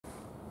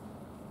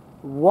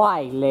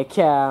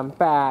Welcome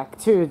back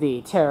to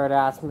the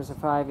Pterodactyl. Mr.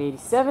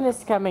 587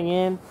 is coming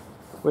in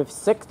with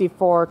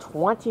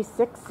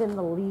 64-26 in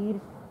the lead.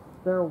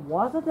 There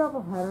was a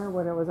doubleheader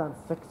when it was on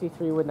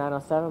 63 with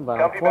 907, but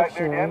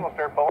unfortunately,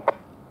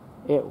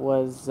 it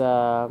was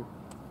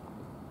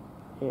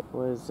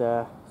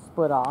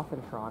split off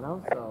in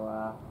Toronto.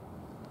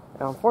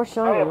 So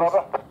unfortunately, it was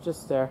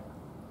just there.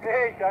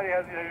 Hey, Scotty,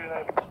 how's you doing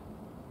tonight?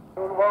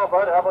 Doing well,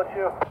 bud. How about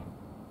you?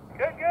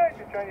 Good, good.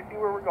 Just trying to see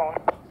where we're going.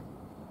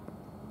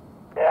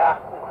 Yeah,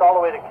 it's all the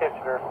way to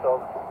Kitchener,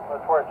 so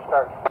that's where it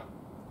starts.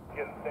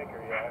 Getting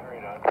thicker, yeah,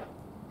 right on.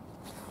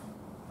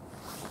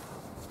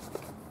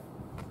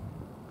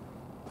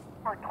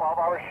 Our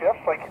 12-hour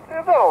shifts, like, is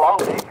that a long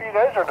day for you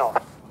guys or no?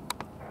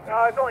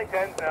 No, it's only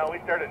 10s now. We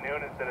start at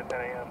noon instead of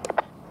 10 a.m.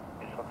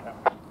 Okay.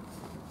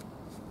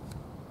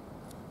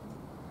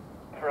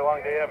 For a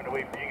long day having to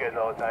wait for you guys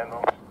all the time,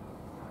 though.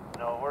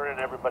 No, we're in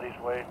everybody's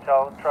way.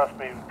 Trust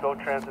me, Go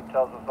Transit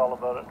tells us all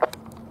about it.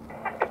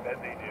 I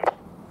bet they do.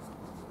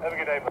 Have a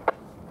good night.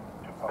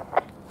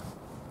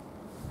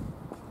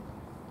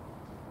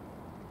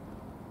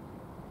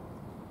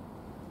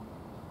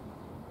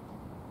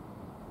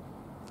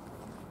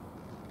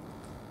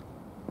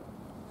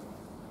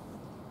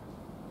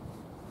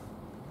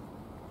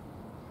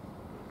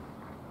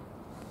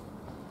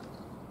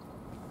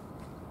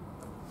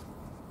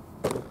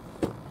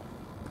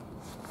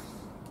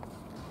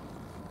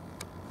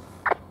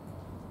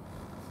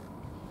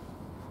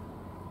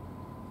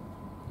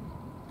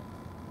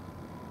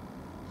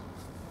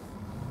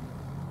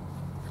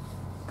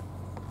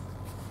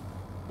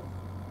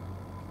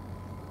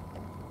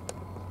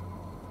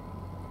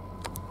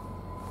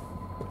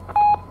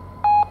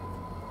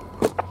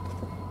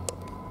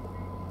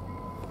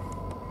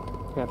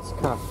 Yeah, it's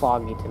kind of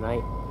foggy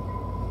tonight.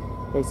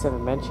 They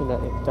haven't mentioned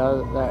that it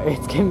does.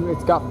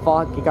 It got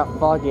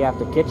foggy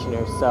after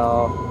Kitchener,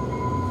 so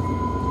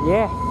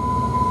yeah.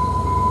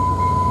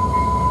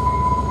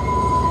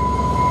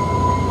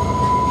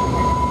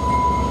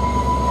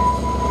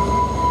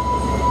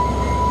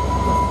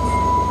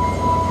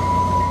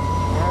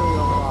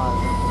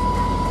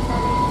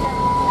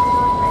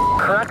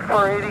 Correct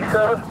for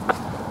 87?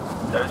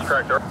 That is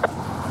correct, sir.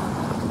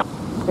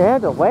 Yeah,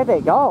 the way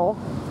they go.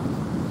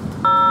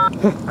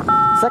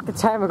 Second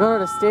time I go to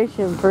the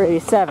station for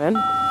 87.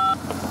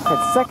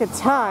 And second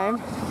time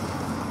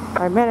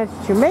I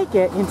managed to make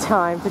it in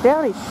time to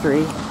Downey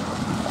Street.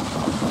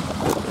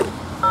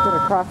 Get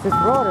across this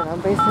road and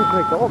I'm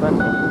basically golden.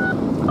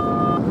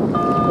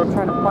 They're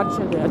trying to punch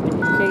in the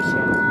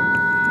identification.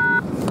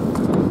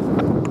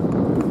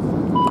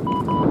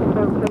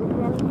 Location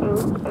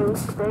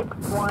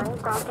 8861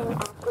 docking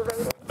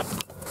activated.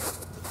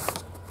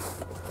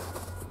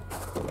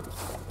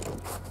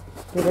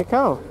 Here they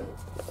come.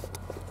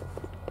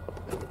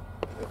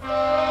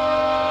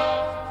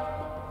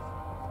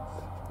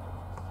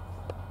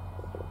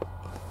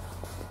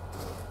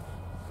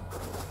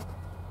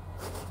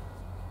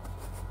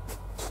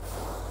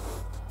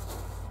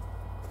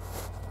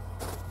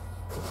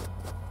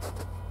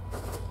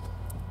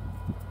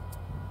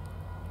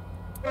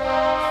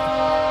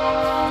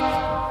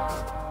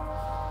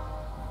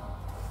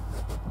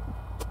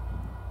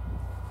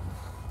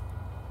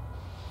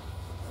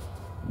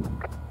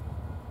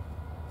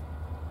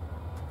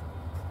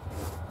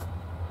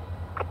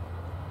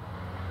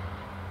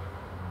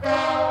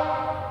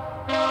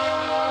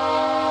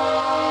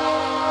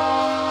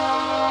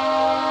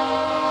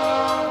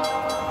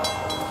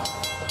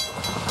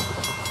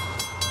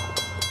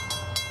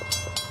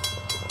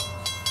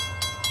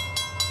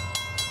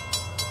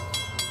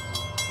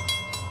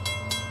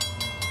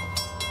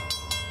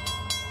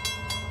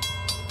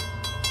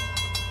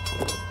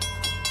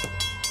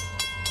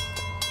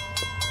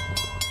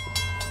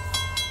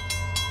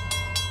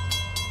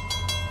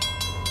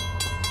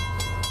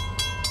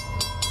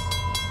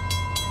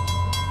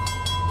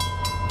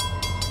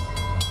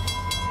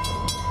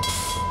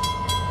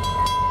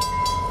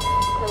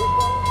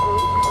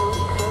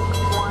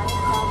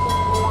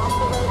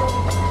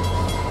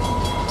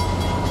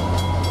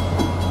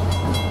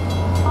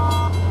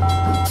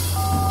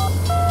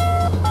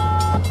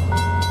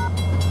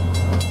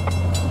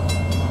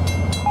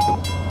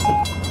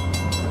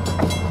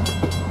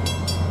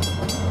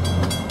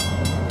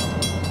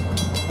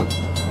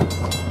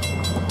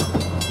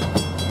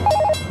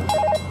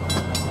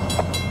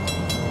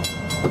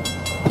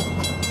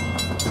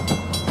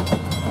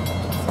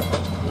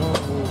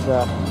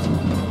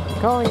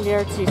 Calling the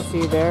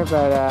RTC there,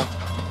 but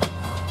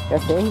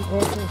guess they ain't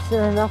answering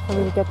soon enough for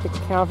me to get the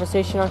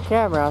conversation on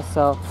camera.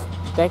 So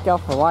thank y'all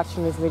for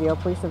watching this video.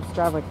 Please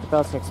subscribe and click the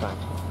bell next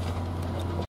time.